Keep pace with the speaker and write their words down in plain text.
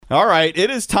All right, it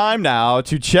is time now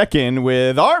to check in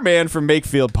with our man from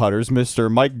Makefield Putters, Mr.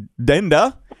 Mike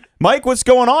Dynda. Mike, what's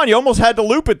going on? You almost had to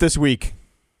loop it this week.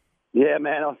 Yeah,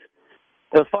 man.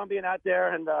 It was fun being out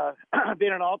there, and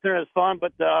being an alternate is fun,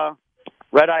 but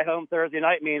red-eye home Thursday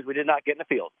night means we did not get in the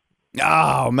field.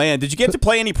 Oh, man. Did you get to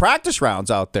play any practice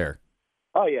rounds out there?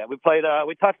 Oh, yeah. We played.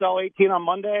 We touched all 18 on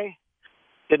Monday,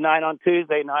 did 9 on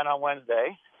Tuesday, 9 on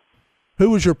Wednesday.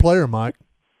 Who was your player, Mike?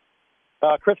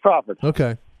 Chris Crawford.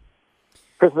 Okay.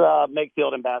 Chris is a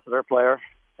Makefield ambassador player,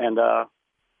 and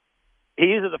he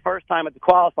used it the first time at the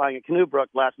qualifying at Canoebrook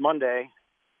last Monday.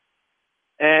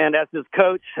 And as his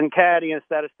coach and caddy and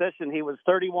statistician, he was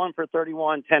 31 for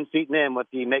 31, 10 feet and in with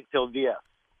the Makefield VS.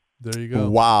 There you go.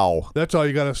 Wow. That's all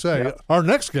you got to say. Yep. Our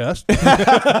next guest.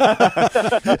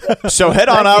 So head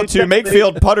on out to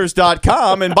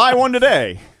MakefieldPutters.com and buy one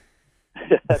today.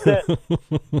 That's it.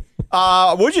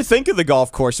 What did you think of the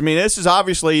golf course? I mean, this is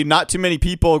obviously not too many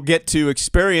people get to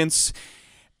experience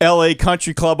L.A.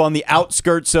 Country Club on the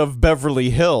outskirts of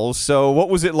Beverly Hills. So what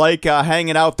was it like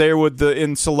hanging out there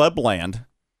in Celeb Land?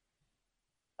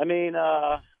 I mean,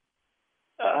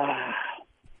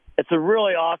 it's a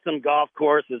really awesome golf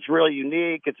course. It's really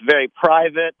unique. It's very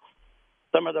private.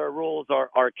 Some of their rules are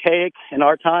archaic in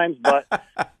our times, but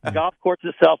the golf course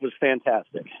itself was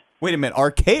fantastic. Wait a minute,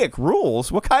 archaic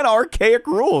rules? What kind of archaic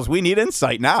rules? We need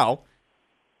insight now.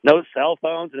 No cell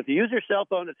phones, and if you use your cell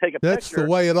phone to take a That's picture,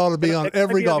 the way it ought to be on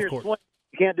every golf course. Swing.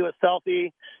 You can't do a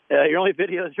selfie. Your only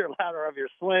videos you're allowed are of your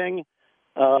swing.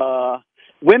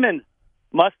 Women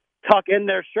must tuck in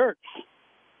their shirts.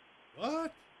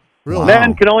 What? Really?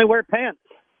 Men can only wear pants.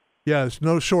 Yeah, there's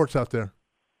no shorts out there.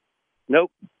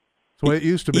 Nope. That's the way it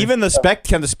used to be. Even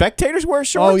can the spectators wear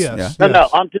shorts? Oh, yes. Yeah. No,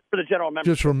 I'm just for the general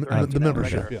membership. Just from the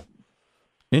membership, yeah.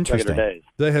 Interesting.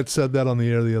 They had said that on the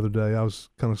air the other day. I was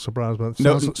kind of surprised, but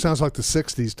it sounds like the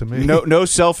 60s to me. No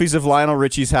selfies of Lionel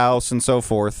Richie's house and so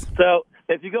forth. So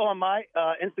if you go on my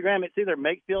Instagram, it's either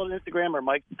Makefield Instagram or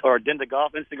Mike or Dynda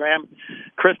Golf Instagram.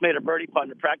 Chris made a birdie putt in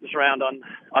the practice round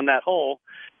on that hole.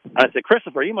 I said,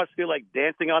 Christopher, you must feel like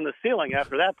dancing on the ceiling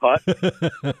after that putt.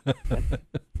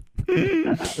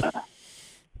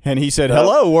 And he said,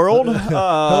 hello, world.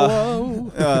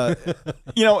 Hello.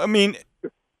 I mean,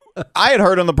 I had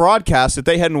heard on the broadcast that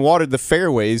they hadn't watered the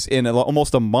fairways in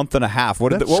almost a month and a half.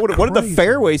 What did the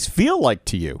fairways feel like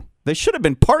to you? They should have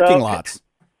been parking lots.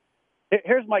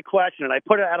 Here's my question, and I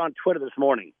put it out on Twitter this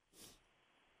morning.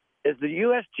 Is the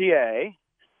USGA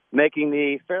making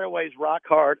the fairways rock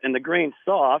hard and the greens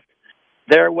soft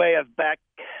their way of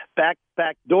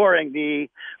backdooring the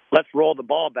let's roll the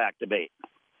ball back debate?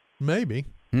 Maybe.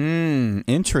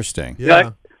 Interesting.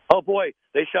 Yeah. Oh, boy,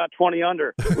 they shot 20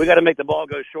 under. We got to make the ball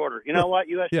go shorter. You know what,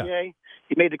 USGA?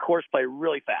 You made the course play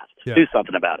really fast. Yeah. Do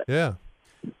something about it. Yeah.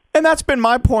 And that's been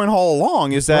my point all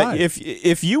along, is that right.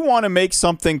 if you want to make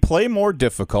something play more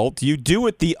difficult, you do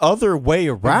it the other way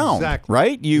around, exactly.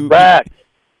 right? You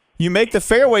make the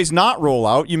fairways not roll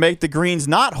out. You make the greens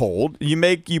not hold. You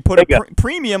put a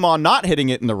premium on not hitting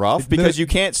it in the rough because you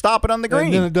can't stop it on the green.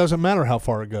 And then it doesn't matter how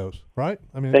far it goes, right?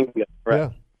 I mean, Thank you. Right. Yeah.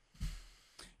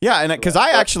 Yeah, and because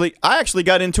I actually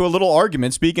got into a little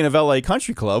argument, speaking of L.A.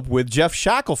 Country Club, with Jeff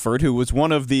Shackelford, who was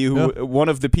one of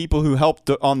the people who helped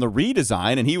on the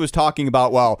redesign, and he was talking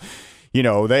about,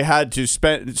 they had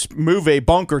to move a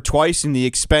bunker twice in the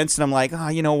expense, and I'm like,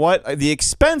 you know what? The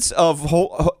expense of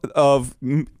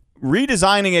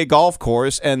redesigning a golf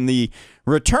course and the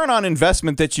return on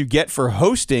investment that you get for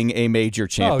hosting a major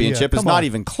championship is not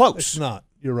even close. It's not.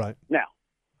 You're right. No.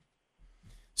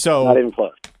 So not even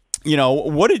close. To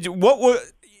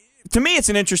me, it's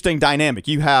an interesting dynamic.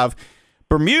 You have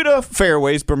Bermuda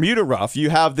fairways, Bermuda rough. You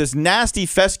have this nasty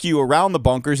fescue around the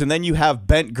bunkers, and then you have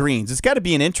bent greens. It's got to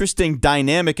be an interesting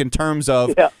dynamic in terms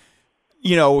of,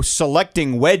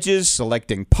 selecting wedges,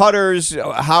 selecting putters,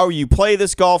 how you play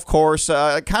this golf course.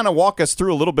 Kind of walk us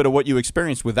through a little bit of what you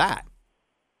experienced with that.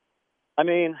 I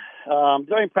mean,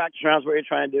 during practice rounds, what you're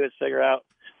trying to do is figure out,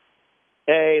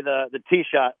 A, the tee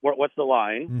shot, what's the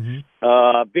line? Mm-hmm.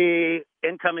 B,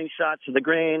 incoming shots to the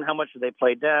green, how much do they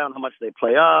play down, how much do they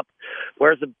play up?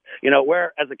 Where, as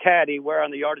a caddy, where on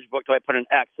the yardage book do I put an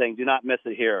X saying, do not miss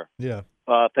it here? Yeah.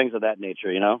 Things of that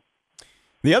nature,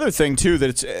 The other thing, too, that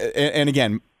it's, and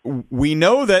again, we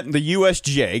know that the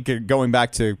USGA, going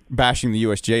back to bashing the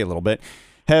USGA a little bit,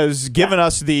 has given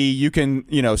us you can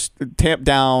tamp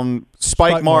down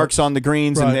spike marks on the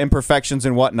greens and imperfections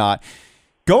and whatnot.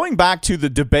 Going back to the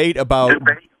debate about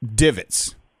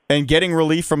divots and getting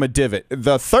relief from a divot.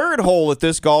 The third hole at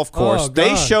this golf course,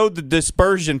 they showed the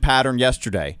dispersion pattern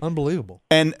yesterday. Unbelievable.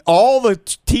 And all the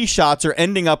tee shots are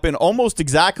ending up in almost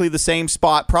exactly the same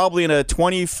spot, probably in a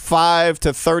 25 to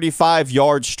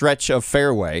 35-yard stretch of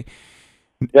fairway.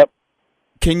 Yep.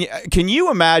 Can you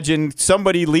imagine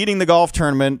somebody leading the golf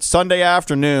tournament Sunday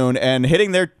afternoon and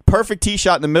hitting their perfect tee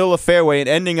shot in the middle of fairway and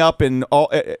ending up in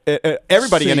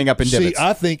everybody ending up in divots?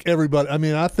 I think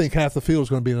I think half the field is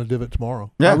going to be in a divot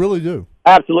tomorrow. Yeah. I really do.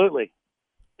 Absolutely.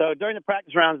 So during the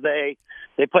practice rounds, they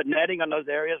put netting on those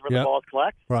areas where the balls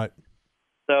collect. Right.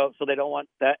 So they don't want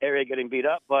that area getting beat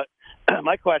up. But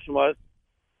my question was,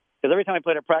 because every time I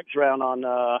played a practice round on,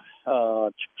 I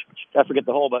forget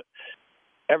the hole, but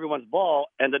everyone's ball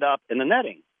ended up in the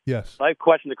netting. Yes. My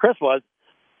question to Chris was,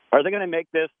 are they going to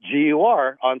make this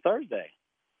GUR on Thursday?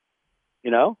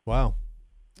 You know? Wow.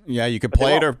 Yeah, you could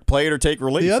play it or take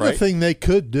relief. The other thing they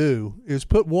could do is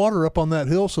put water up on that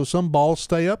hill so some balls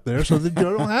stay up there so that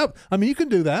you don't have. I mean, you can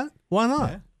do that. Why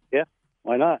not? Yeah,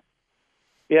 why not?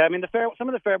 Yeah, I mean, some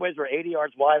of the fairways were 80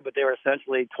 yards wide, but they were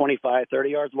essentially 25, 30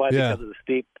 yards wide because of the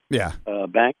steep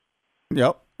bank.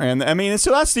 Yep. And I mean,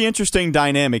 so that's the interesting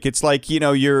dynamic. It's like,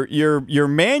 you're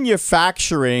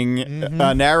manufacturing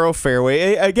a narrow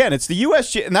fairway. Again, it's the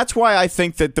USGA, and that's why I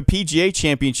think that the PGA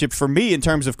Championship, for me, in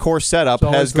terms of course setup,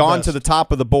 has gone to the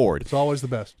top of the board. It's always the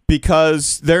best.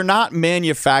 Because they're not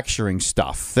manufacturing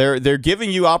stuff. They're giving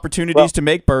you opportunities to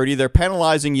make birdie. They're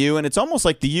penalizing you, and it's almost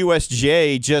like the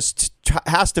USGA just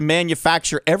has to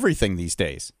manufacture everything these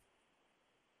days.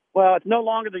 Well, it's no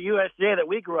longer the USGA that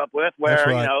we grew up with, where,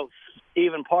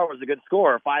 even par was a good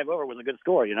score, or 5 over was a good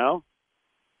score,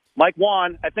 Mike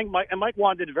Wan, Mike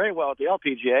Wan did very well at the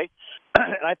LPGA,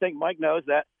 and I think Mike knows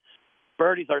that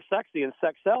birdies are sexy and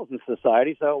sex sells in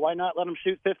society, so why not let them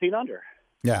shoot 15 under?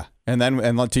 Yeah, and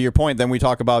to your point, then we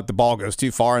talk about the ball goes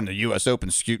too far in the U.S. Open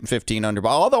shooting 15 under.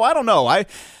 Although I don't know, I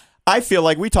feel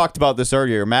like we talked about this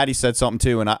earlier. Maddie said something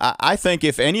too, and I think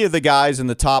if any of the guys in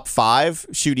the top 5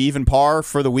 shoot even par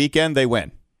for the weekend, they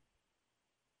win.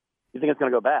 You think it's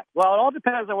going to go back? Well, it all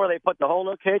depends on where they put the hole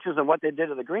locations and what they did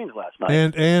to the greens last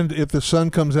night. And if the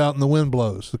sun comes out and the wind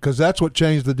blows, because that's what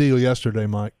changed the deal yesterday,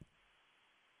 Mike.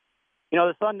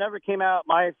 The sun never came out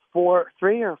 3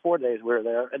 or 4 days we were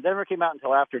there. It never came out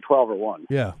until after 12 or 1.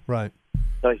 Yeah, right.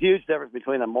 So a huge difference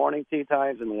between the morning tee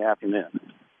times and the afternoon.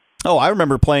 Oh, I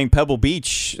remember playing Pebble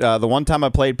Beach. The one time I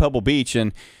played Pebble Beach,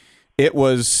 and it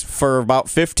was for about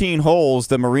 15 holes.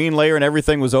 The marine layer and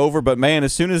everything was over, but man,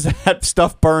 as soon as that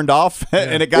stuff burned off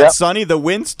and it got sunny, the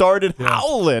wind started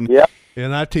howling. Yep.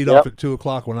 And I teed off at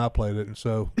 2:00 when I played it, and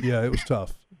so it was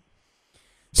tough.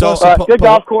 So good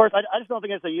golf course. I just don't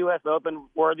think it's a U.S. Open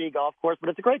worthy golf course, but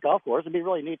it's a great golf course. It'd be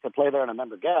really neat to play there and a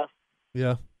member guest.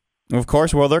 Yeah. Of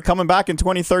course. Well, they're coming back in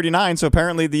 2039, so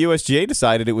apparently the USGA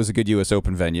decided it was a good U.S.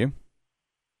 Open venue.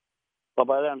 Well,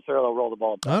 by then I'm sure they'll roll the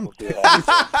ball back.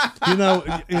 And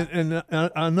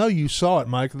I know you saw it,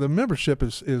 Mike. The membership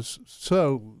is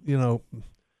so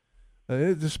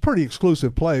it's a pretty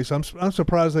exclusive place. I'm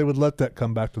surprised they would let that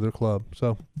come back to their club.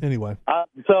 So anyway,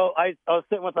 so I was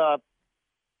sitting with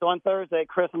so on Thursday,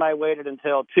 Chris and I waited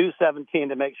until 2:17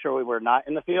 to make sure we were not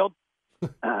in the field,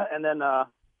 and then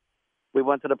we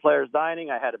went to the players' dining.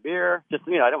 I had a beer, just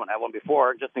I didn't want to have one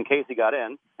before, just in case he got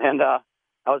in, and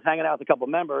I was hanging out with a couple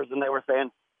members, and they were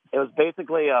saying it was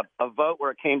basically a vote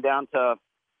where it came down to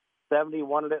 70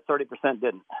 wanted it, 30%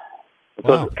 didn't.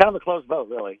 So it's kind of a close vote,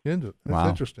 really. That's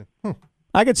interesting.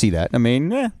 I could see that. I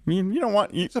mean, you don't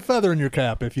want... It's a feather in your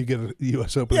cap if you get a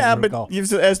U.S. Open. Yeah, but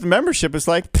as the membership, it's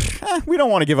like, we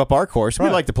don't want to give up our course. Right.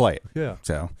 We like to play it. Yeah.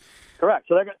 So. Correct.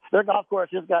 So their golf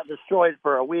course just got destroyed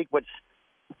for a week, which...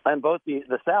 And both the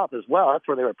South as well. That's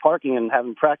where they were parking and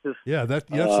having practice. Yeah, that's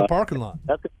the parking lot.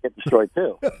 That's going to get destroyed,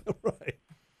 too. Right.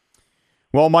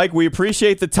 Well, Mike, we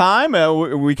appreciate the time.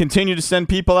 We continue to send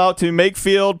people out to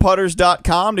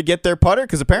makefieldputters.com to get their putter,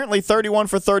 because apparently 31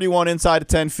 for 31 inside of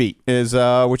 10 feet is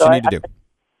what you need to do.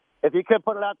 If you could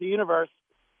put it out to the universe,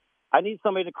 I need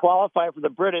somebody to qualify for the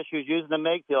British who's using the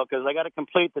Makefield, because I got to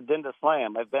complete the Dynda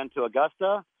Slam. I've been to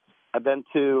Augusta, I've been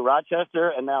to Rochester,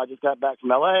 and now I just got back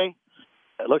from L.A.,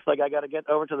 It looks like I got to get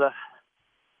over to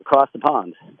across the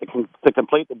pond to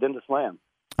complete the Dynda Slam.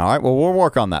 All right. Well, we'll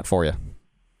work on that for you.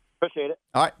 Appreciate it.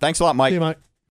 All right. Thanks a lot, Mike. See you, Mike.